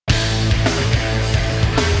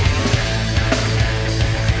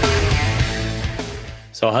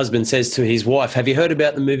So a husband says to his wife, "Have you heard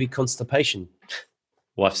about the movie Constipation?"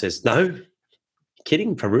 Wife says, "No." "You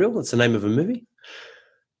kidding? For real? That's the name of a movie?"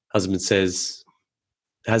 Husband says,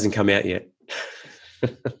 "It hasn't come out yet." I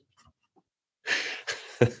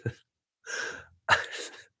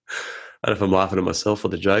don't know if I'm laughing at myself or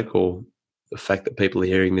the joke or the fact that people are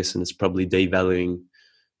hearing this and it's probably devaluing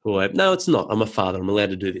who I am. No, it's not. I'm a father. I'm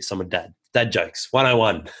allowed to do this. I'm a dad. Dad jokes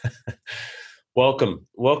 101.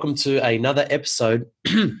 Welcome to another episode,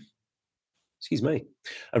 excuse me,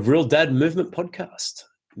 of Real Dad Movement Podcast.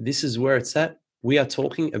 This is where it's at. We are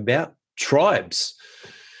talking about tribes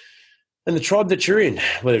and the tribe that you're in,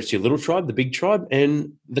 whether it's your little tribe, the big tribe,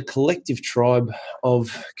 and the collective tribe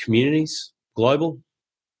of communities, global,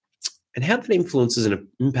 and how that influences and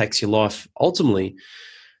impacts your life ultimately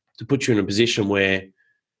to put you in a position where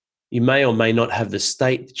you may or may not have the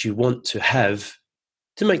state that you want to have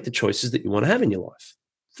to make the choices that you want to have in your life.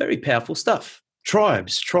 Very powerful stuff.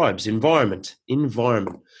 Tribes, environment.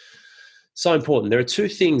 So important. There are two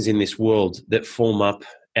things in this world that form up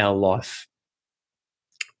our life.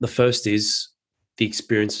 The first is the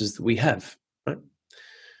experiences that we have. Right?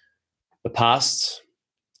 The past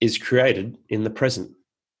is created in the present.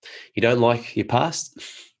 You don't like your past,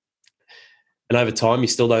 and over time you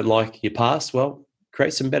still don't like your past, well,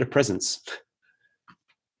 create some better presents.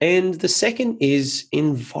 And the second is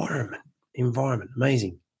environment.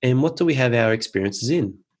 Amazing. And what do we have our experiences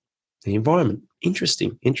in? The environment.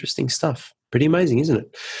 Interesting stuff. Pretty amazing, isn't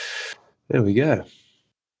it? There we go.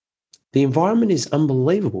 The environment is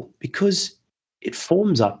unbelievable because it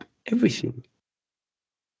forms up everything.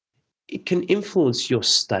 It can influence your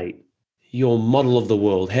state, your model of the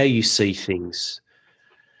world, how you see things.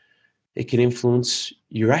 It can influence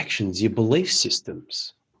your actions, your belief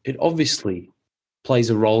systems. It obviously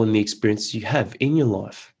plays a role in the experiences you have in your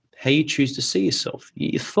life, how you choose to see yourself,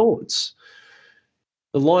 your thoughts,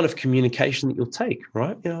 the line of communication that you'll take,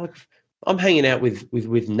 right? You know, like I'm hanging out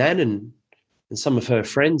with Nan and some of her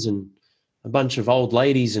friends and a bunch of old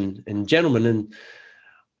ladies and gentlemen, and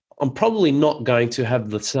I'm probably not going to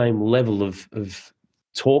have the same level of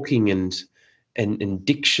talking and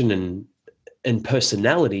diction and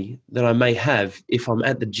personality that I may have if I'm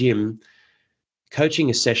at the gym coaching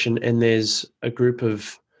a session and there's a group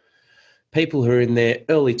of people who are in their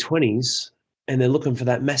early 20s and they're looking for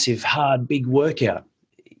that massive, hard, big workout.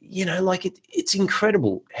 You know, like it's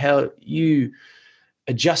incredible how you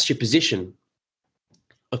adjust your position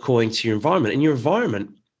according to your environment. And your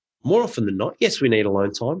environment, more often than not, yes, we need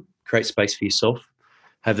alone time, create space for yourself,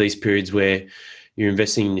 have these periods where you're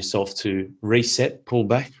investing in yourself to reset, pull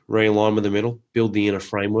back, realign with the middle, build the inner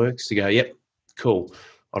frameworks to go, yep, cool,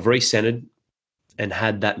 I've recentered and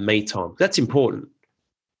had that me time. That's important.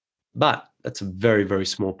 But that's a very, very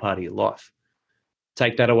small part of your life.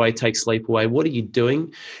 Take that away, take sleep away. What are you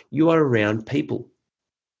doing? You are around people.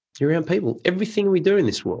 You're around people. Everything we do in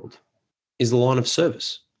this world is the line of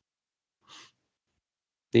service.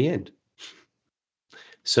 The end.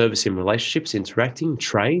 Service in relationships, interacting,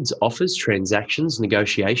 trades, offers, transactions,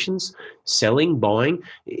 negotiations, selling, buying.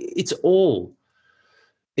 It's all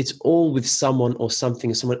with someone or something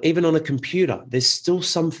or someone. Even on a computer, there's still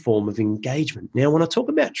some form of engagement. Now, when I talk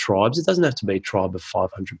about tribes, it doesn't have to be a tribe of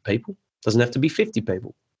 500 people. It doesn't have to be 50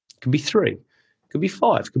 people. It could be 3. It could be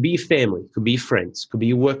 5. It could be your family. It could be your friends. It could be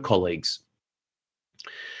your work colleagues.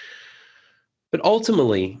 But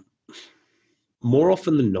ultimately, more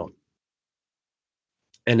often than not,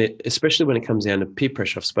 and especially when it comes down to peer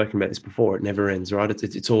pressure, I've spoken about this before, it never ends, right?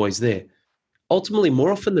 It's always there. Ultimately,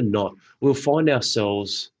 more often than not, we'll find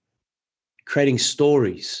ourselves creating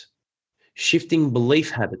stories, shifting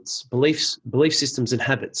belief systems and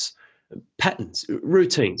habits, patterns,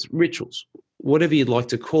 routines, rituals, whatever you'd like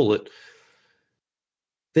to call it,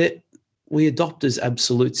 that we adopt as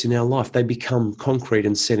absolutes in our life. They become concrete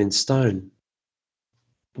and set in stone.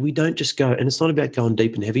 We don't just go, and it's not about going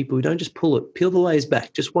deep and heavy, but we don't just peel the layers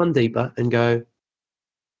back, just one deeper and go,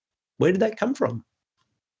 where did that come from?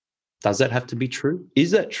 Does that have to be true? Is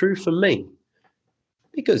that true for me?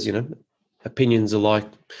 Because, you know, opinions are like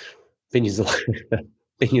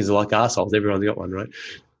assholes. Everyone's got one, right?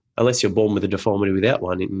 Unless you're born with a deformity without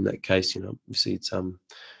one. In that case, you know, obviously it's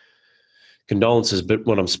condolences, but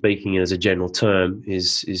what I'm speaking as a general term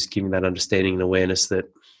is giving that understanding and awareness that,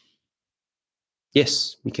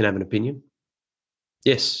 yes, you can have an opinion.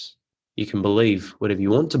 Yes, you can believe whatever you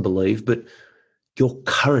want to believe, but your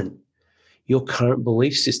current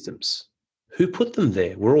belief systems, who put them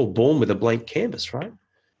there? We're all born with a blank canvas, right?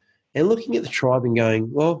 And looking at the tribe and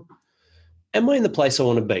going, well, am I in the place I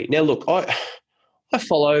want to be? Now, look, I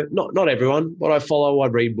follow, not everyone, but I follow, I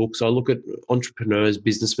read books, I look at entrepreneurs,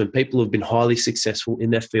 businessmen, people who have been highly successful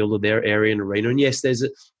in their field or their area and arena. And yes, there's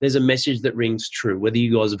a message that rings true, whether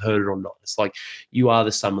you guys have heard it or not. It's like you are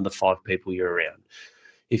the sum of the 5 people you're around.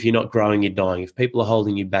 If you're not growing, you're dying. If people are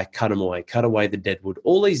holding you back, cut them away, cut away the deadwood,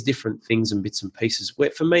 all these different things and bits and pieces.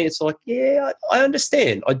 Where for me, it's like, yeah, I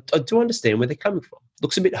understand. I do understand where they're coming from.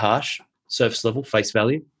 Looks a bit harsh, surface level, face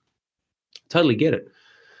value. Totally get it.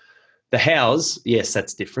 The hows, yes,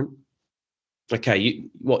 that's different. Okay,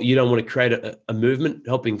 you don't want to create a movement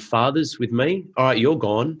helping fathers with me? All right, you're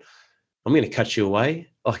gone. I'm going to cut you away.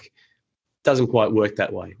 Like, doesn't quite work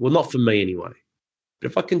that way. Well, not for me anyway.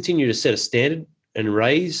 But if I continue to set a standard and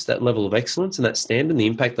raise that level of excellence and that standard and the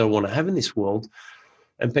impact that I want to have in this world,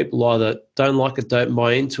 and people either don't like it, don't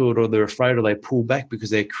buy into it, or they're afraid or they pull back because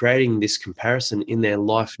they're creating this comparison in their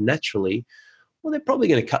life naturally, well, they're probably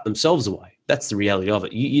going to cut themselves away. That's the reality of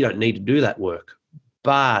it. You don't need to do that work.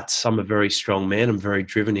 But I'm a very strong man. I'm very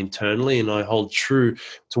driven internally, and I hold true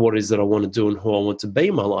to what it is that I want to do and who I want to be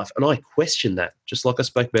in my life. And I question that, just like I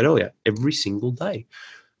spoke about earlier, every single day.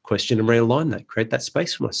 Question and realign that, create that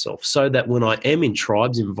space for myself so that when I am in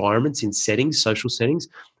tribes, environments, in settings, social settings,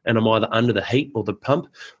 and I'm either under the heat or the pump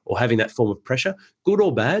or having that form of pressure, good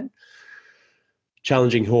or bad,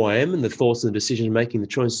 challenging who I am and the thoughts and the decisions making, the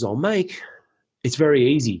choices I'll make, it's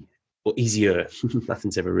very easy, or easier.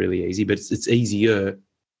 Nothing's ever really easy, but it's easier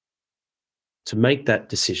to make that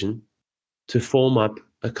decision to form up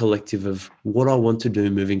a collective of what I want to do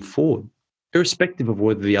moving forward, irrespective of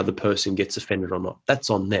whether the other person gets offended or not. That's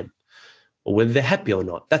on them. Or whether they're happy or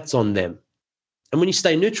not, that's on them. And when you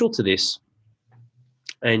stay neutral to this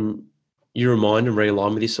and you remind and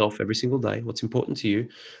realign with yourself every single day what's important to you,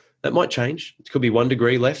 that might change. It could be 1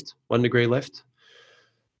 degree left, 1 degree left.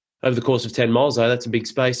 Over the course of 10 miles, though, that's a big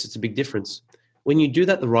space. It's a big difference. When you do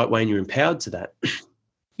that the right way and you're empowered to that,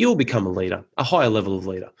 you will become a leader, a higher level of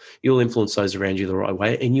leader. You'll influence those around you the right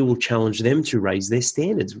way, and you will challenge them to raise their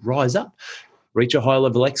standards, rise up, reach a higher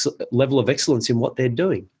level of excellence in what they're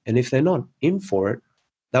doing. And if they're not in for it,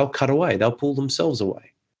 they'll cut away. They'll pull themselves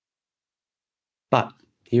away. But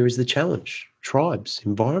here is the challenge. Tribes,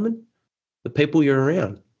 environment, the people you're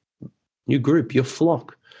around, your group, your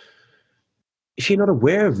flock. If you're not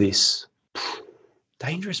aware of this,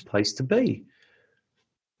 dangerous place to be.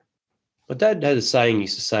 My dad had a saying he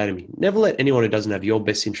used to say to me, never let anyone who doesn't have your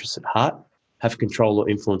best interests at heart have control or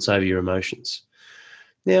influence over your emotions.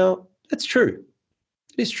 Now, that's true.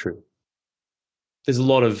 It is true. There's a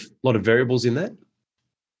lot of variables in that.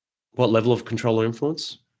 What level of control or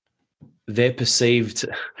influence? Their perceived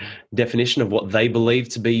definition of what they believe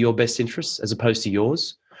to be your best interests as opposed to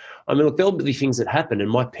yours. I mean, look, there'll be things that happen, and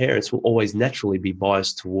my parents will always naturally be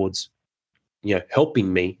biased towards,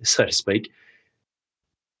 helping me, so to speak,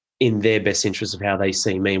 in their best interest of how they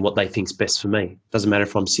see me and what they think's best for me. Doesn't matter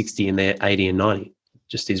if I'm 60 and they're 80 and 90. It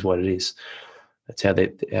just is what it is. That's how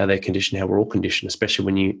they're conditioned, how we're all conditioned, especially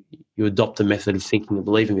when you adopt a method of thinking and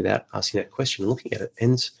believing without asking that question and looking at it.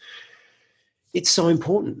 And it's so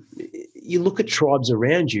important. You look at tribes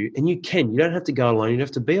around you, and you don't have to go alone. You don't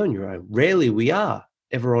have to be on your own. Rarely we are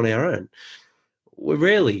ever on our own. We're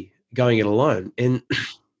rarely going it alone. And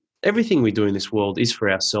everything we do in this world is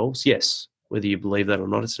for ourselves. Yes, whether you believe that or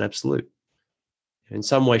not, it's an absolute. In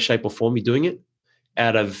some way, shape, or form, you're doing it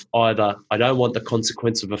out of either, I don't want the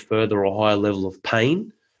consequence of a further or higher level of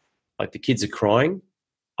pain, like the kids are crying,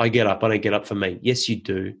 I get up, I don't get up for me. Yes, you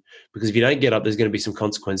do. Because if you don't get up, there's going to be some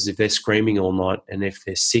consequences. If they're screaming all night and if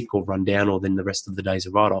they're sick or run down or then the rest of the day's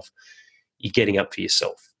a write-off, you're getting up for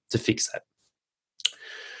yourself to fix that.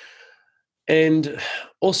 And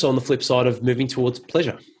also on the flip side of moving towards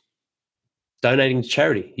pleasure, donating to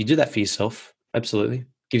charity, you do that for yourself, absolutely.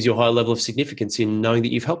 Gives you a higher level of significance in knowing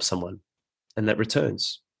that you've helped someone and that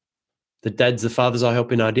returns. The dads, the fathers I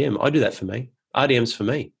help in RDM, I do that for me. RDM's for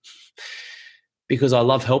me. Because I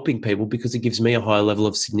love helping people, because it gives me a higher level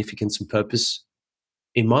of significance and purpose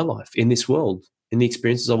in my life, in this world, in the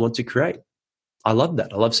experiences I want to create. I love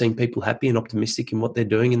that. I love seeing people happy and optimistic in what they're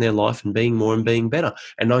doing in their life and being more and being better,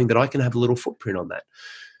 and knowing that I can have a little footprint on that.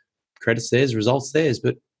 Credits theirs, results theirs,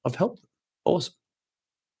 but I've helped them. Awesome.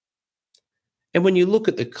 And when you look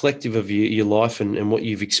at the collective of your life and what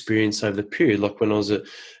you've experienced over the period, like when I was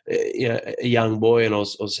a young boy and I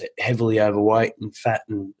was heavily overweight and fat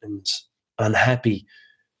and unhappy,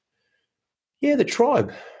 the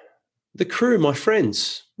tribe, the crew, my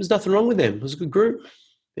friends, there's nothing wrong with them. It was a good group.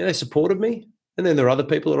 They supported me. And then there are other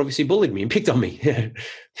people that obviously bullied me and picked on me.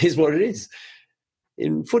 Here's what it is.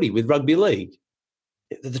 In footy with rugby league,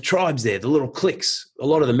 the tribes there, the little cliques, a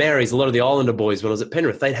lot of the Maoris, a lot of the Islander boys when I was at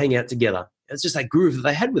Penrith, they'd hang out together. It's just that groove that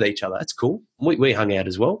they had with each other. That's cool. We hung out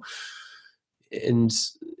as well. And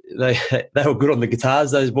they they were good on the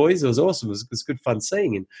guitars, those boys. It was awesome. It was good fun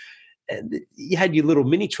seeing. And you had your little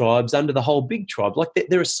mini tribes under the whole big tribe. Like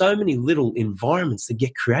there are so many little environments that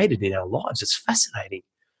get created in our lives. It's fascinating.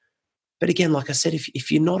 But again, like I said,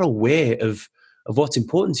 if you're not aware of what's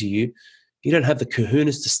important to you, you don't have the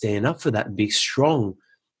kahunas to stand up for that and be strong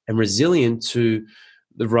and resilient to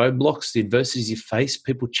the roadblocks, the adversities you face,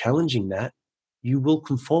 people challenging that, you will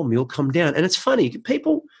conform, you'll come down. And it's funny,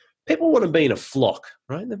 people want to be in a flock,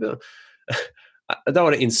 right? I don't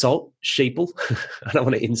want to insult sheeple. I don't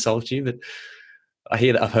want to insult you, but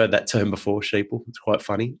I've heard that term before, sheeple. It's quite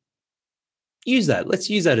funny. Use that. Let's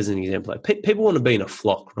use that as an example. People want to be in a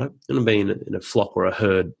flock, right? They want to be in a flock or a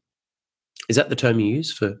herd. Is that the term you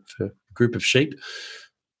use for a group of sheep?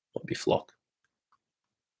 Might be flock.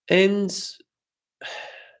 And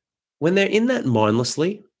when they're in that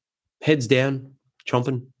mindlessly, heads down,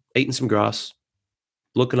 chomping, eating some grass,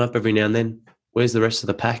 looking up every now and then, where's the rest of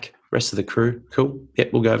the pack, rest of the crew? Cool.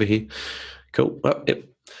 Yep, we'll go over here. Cool. Oh, yep.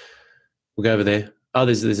 We'll go over there. Oh,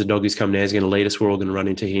 there's a dog who's come now. He's going to lead us. We're all going to run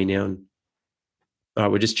into here now. And all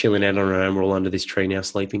right, we're just chilling out on our own. We're all under this tree now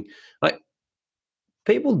sleeping. Like,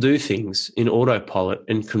 people do things in autopilot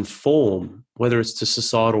and conform, whether it's to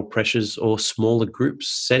societal pressures or smaller groups,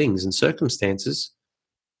 settings and circumstances,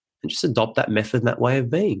 and just adopt that method and that way of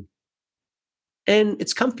being. And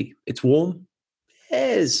it's comfy. It's warm.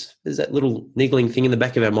 There's that little niggling thing in the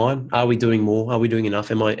back of our mind. Are we doing more? Are we doing enough?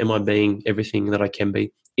 Am I being everything that I can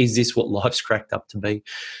be? Is this what life's cracked up to be?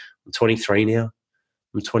 I'm 23 now.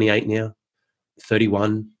 I'm 28 now.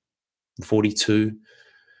 31. 42.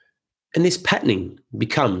 And this patterning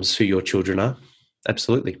becomes who your children are.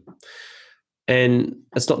 Absolutely. And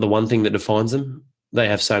that's not the one thing that defines them. They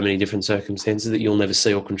have so many different circumstances that you'll never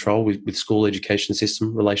see or control with school, education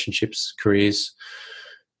system, relationships, careers,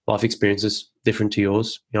 life experiences, different to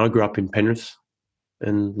yours. You know, I grew up in Penrith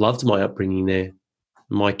and loved my upbringing there.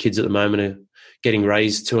 My kids at the moment are getting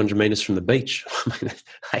raised 200 metres from the beach.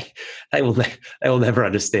 I mean, they will never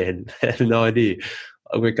understand. They have no idea.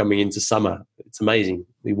 We're coming into summer. It's amazing.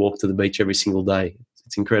 We walk to the beach every single day.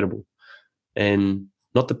 It's incredible. And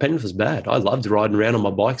not that Penrith was bad. I loved riding around on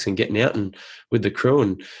my bikes and getting out and with the crew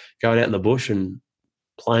and going out in the bush and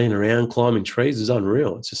playing around, climbing trees. It was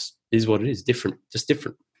unreal. It just is what it is. Different, just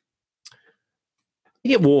different. They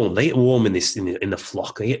get warm. They get warm in the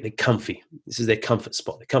flock. They're comfy. This is their comfort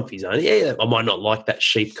spot, their comfy zone. Yeah, I might not like that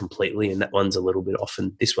sheep completely, and that one's a little bit off,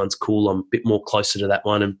 and this one's cool. I'm a bit more closer to that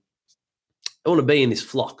one, and I want to be in this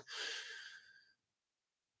flock,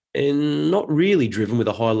 and not really driven with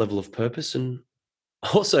a high level of purpose, and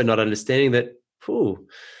also not understanding that, when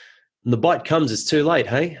the bite comes, it's too late.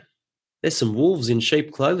 Hey, there's some wolves in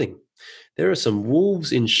sheep clothing. There are some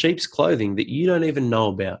wolves in sheep's clothing that you don't even know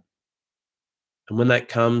about. And when that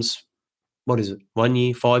comes, what is it, 1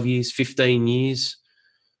 year, 5 years, 15 years,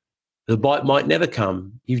 the bite might never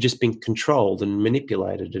come. You've just been controlled and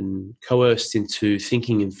manipulated and coerced into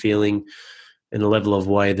thinking and feeling in a level of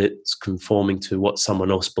way that's conforming to what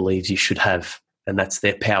someone else believes you should have, and that's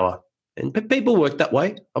their power. And people work that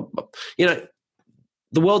way. You know,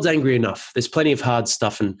 the world's angry enough. There's plenty of hard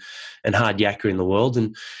stuff and hard yakka in the world,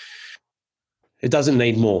 and it doesn't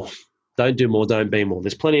need more. Don't do more, don't be more.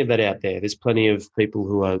 There's plenty of that out there. There's plenty of people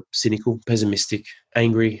who are cynical, pessimistic,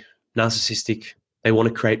 angry, narcissistic. They want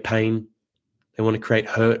to create pain. They want to create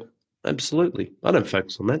hurt. Absolutely. I don't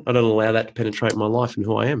focus on that. I don't allow that to penetrate my life and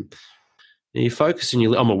who I am. And you focus and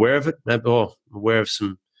I'm aware of it. I'm aware of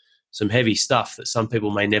some heavy stuff that some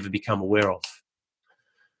people may never become aware of.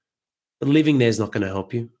 But living there is not going to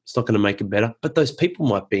help you. It's not going to make it better. But those people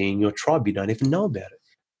might be in your tribe. You don't even know about it.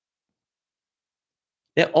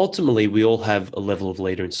 Now, ultimately, we all have a level of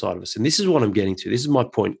leader inside of us. And this is what I'm getting to. This is my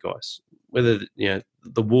point, guys. Whether,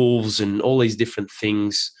 the wolves and all these different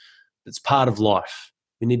things, it's part of life.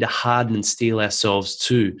 We need to harden and steel ourselves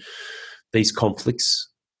to these conflicts,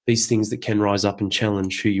 these things that can rise up and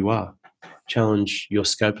challenge who you are, challenge your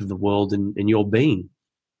scope of the world and your being.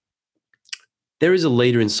 There is a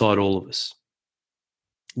leader inside all of us.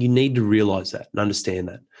 You need to realize that and understand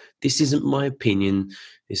that. This isn't my opinion.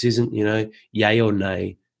 This isn't, yay or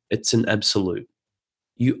nay. It's an absolute.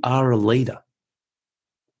 You are a leader,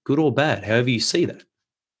 good or bad, however you see that.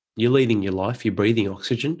 You're leading your life. You're breathing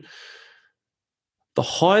oxygen. The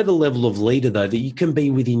higher the level of leader, though, that you can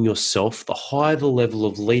be within yourself, the higher the level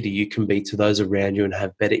of leader you can be to those around you and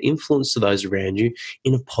have better influence to those around you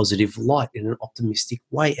in a positive light, in an optimistic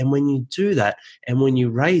way. And when you do that, and when you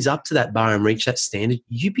raise up to that bar and reach that standard,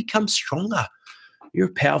 you become stronger. You're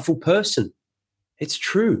a powerful person. It's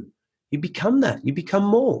true. You become that. You become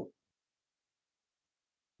more.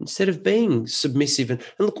 instead of being submissive. And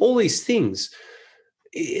look, all these things,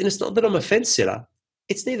 and it's not that I'm a fence sitter,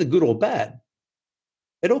 it's neither good or bad.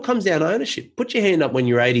 It all comes down to ownership. Put your hand up when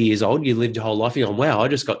you're 80 years old, you lived your whole life, you're going, wow, I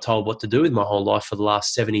just got told what to do with my whole life for the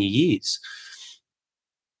last 70 years.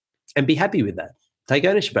 And be happy with that. Take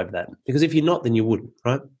ownership over that. Because if you're not, then you wouldn't,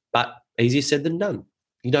 right? But easier said than done.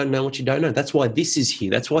 You don't know what you don't know. That's why this is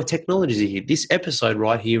here. That's why technology is here. This episode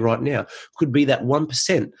right here, right now, could be that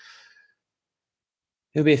 1%.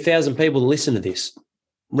 There'll be 1,000 people to listen to this.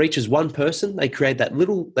 Reaches one person, they create that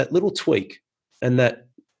little tweak, and that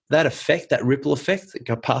effect, that ripple effect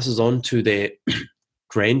that passes on to their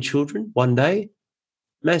grandchildren one day.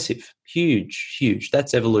 Massive, huge, huge.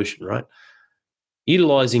 That's evolution, right?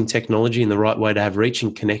 Utilizing technology in the right way to have reach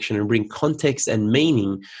and connection and bring context and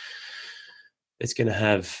meaning, it's going to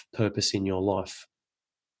have purpose in your life.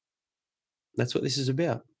 That's what this is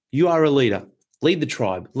about. You are a leader. Lead the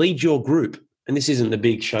tribe. Lead your group. And this isn't the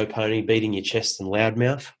big show pony beating your chest and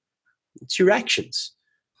loudmouth. It's your actions,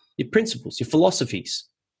 your principles, your philosophies.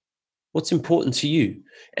 What's important to you?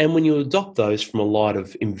 And when you adopt those from a light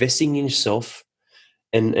of investing in yourself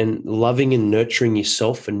and loving and nurturing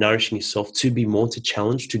yourself and nourishing yourself to be more, to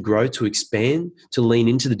challenge, to grow, to expand, to lean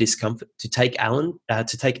into the discomfort, to take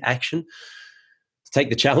action, to take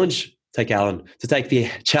the challenge, to take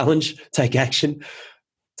the challenge, take action,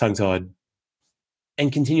 tongue-tied,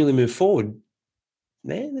 and continually move forward,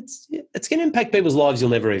 man, it's going to impact people's lives you'll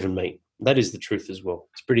never even meet. That is the truth as well.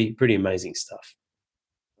 It's pretty amazing stuff.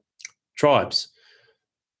 Tribes.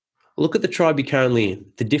 Look at the tribe you're currently in,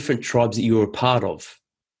 the different tribes that you're a part of,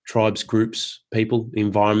 tribes, groups, people,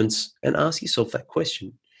 environments, and ask yourself that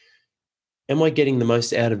question. Am I getting the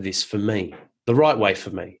most out of this for me, the right way for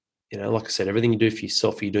me? You know, like I said, everything you do for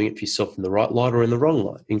yourself, are you doing it for yourself in the right light or in the wrong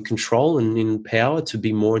light? In control and in power to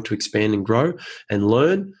be more and to expand and grow and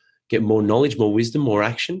learn, get more knowledge, more wisdom, more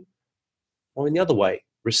action? Or in the other way,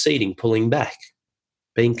 receding, pulling back,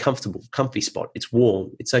 being comfortable, comfy spot. It's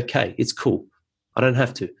warm. It's okay. It's cool. I don't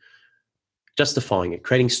have to. Justifying it,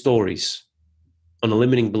 creating stories on a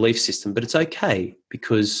limiting belief system, but it's okay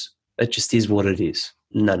because it just is what it is.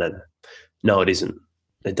 No, it isn't.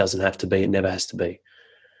 It doesn't have to be. It never has to be.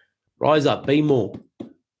 Rise up, be more.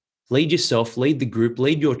 Lead yourself, lead the group,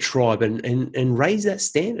 lead your tribe, and raise that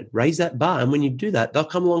standard, raise that bar. And when you do that, they'll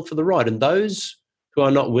come along for the ride. And those who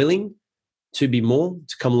are not willing to be more,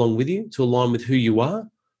 to come along with you, to align with who you are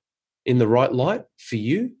in the right light for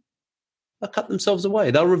you, they'll cut themselves away.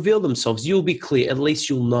 They'll reveal themselves. You'll be clear. At least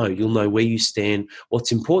you'll know where you stand,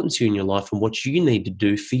 what's important to you in your life, and what you need to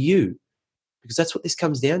do for you. Because that's what this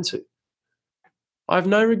comes down to. I have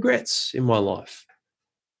no regrets in my life.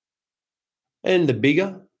 And the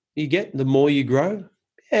bigger you get, the more you grow,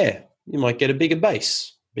 yeah, you might get a bigger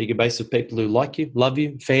base of people who like you, love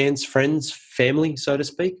you, fans, friends, family, so to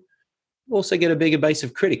speak. You also get a bigger base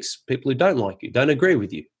of critics, people who don't like you, don't agree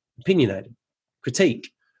with you, opinionated,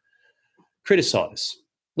 critique, criticize,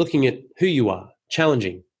 looking at who you are,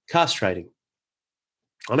 challenging, castrating.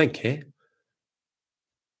 I don't care.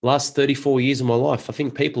 Last 34 years of my life, I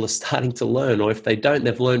think people are starting to learn, or if they don't,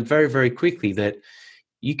 they've learned very, very quickly that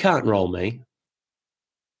you can't roll me.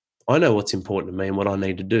 I know what's important to me and what I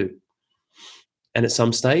need to do. And at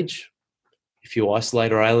some stage, if you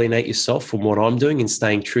isolate or alienate yourself from what I'm doing and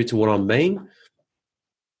staying true to what I'm being,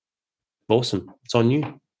 awesome. It's on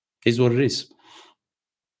you. Here's what it is.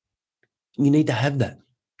 You need to have that.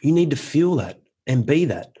 You need to feel that and be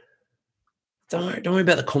that. Don't worry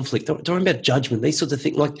about the conflict. Don't worry about judgment. These sorts of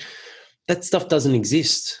things. Like, that stuff doesn't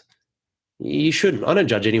exist. You shouldn't. I don't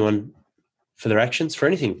judge anyone for their actions, for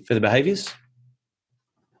anything, for their behaviors.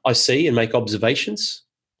 I see and make observations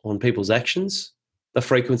on people's actions, the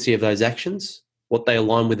frequency of those actions, what they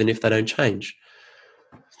align with and if they don't change.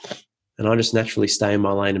 And I just naturally stay in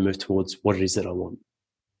my lane and move towards what it is that I want.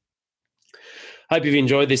 Hope you've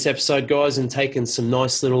enjoyed this episode, guys, and taken some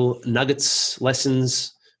nice little nuggets,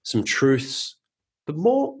 lessons, some truths. But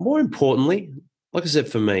more importantly, like I said,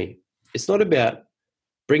 for me, it's not about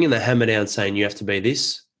bringing the hammer down saying you have to be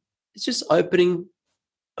this. It's just opening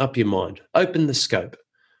up your mind, open the scope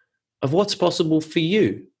of what's possible for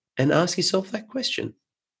you and ask yourself that question.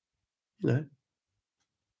 You know,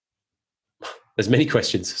 there's many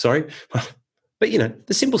questions, sorry. But, you know,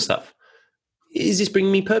 the simple stuff. Is this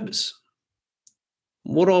bringing me purpose?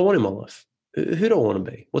 What do I want in my life? Who do I want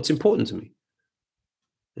to be? What's important to me?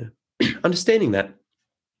 Yeah. Understanding that,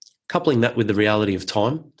 coupling that with the reality of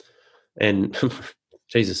time, and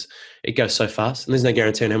Jesus, it goes so fast, and there's no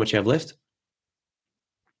guarantee on how much you have left.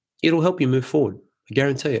 It'll help you move forward. I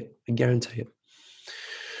guarantee it. I guarantee it.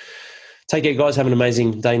 Take care, guys. Have an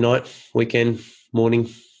amazing day, night, weekend, morning.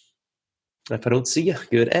 If I don't see you,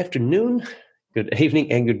 good afternoon, good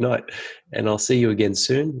evening, and good night. And I'll see you again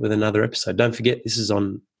soon with another episode. Don't forget, this is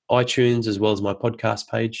on iTunes as well as my podcast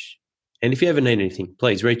page. And if you ever need anything,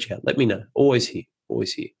 please reach out. Let me know. Always here,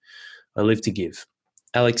 always here. I live to give.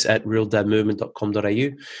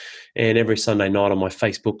 alex@realdadmovement.com.au. And every Sunday night on my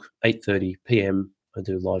Facebook, 8:30 p.m., I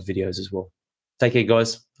do live videos as well. Take care,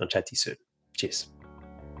 guys. I'll chat to you soon. Cheers.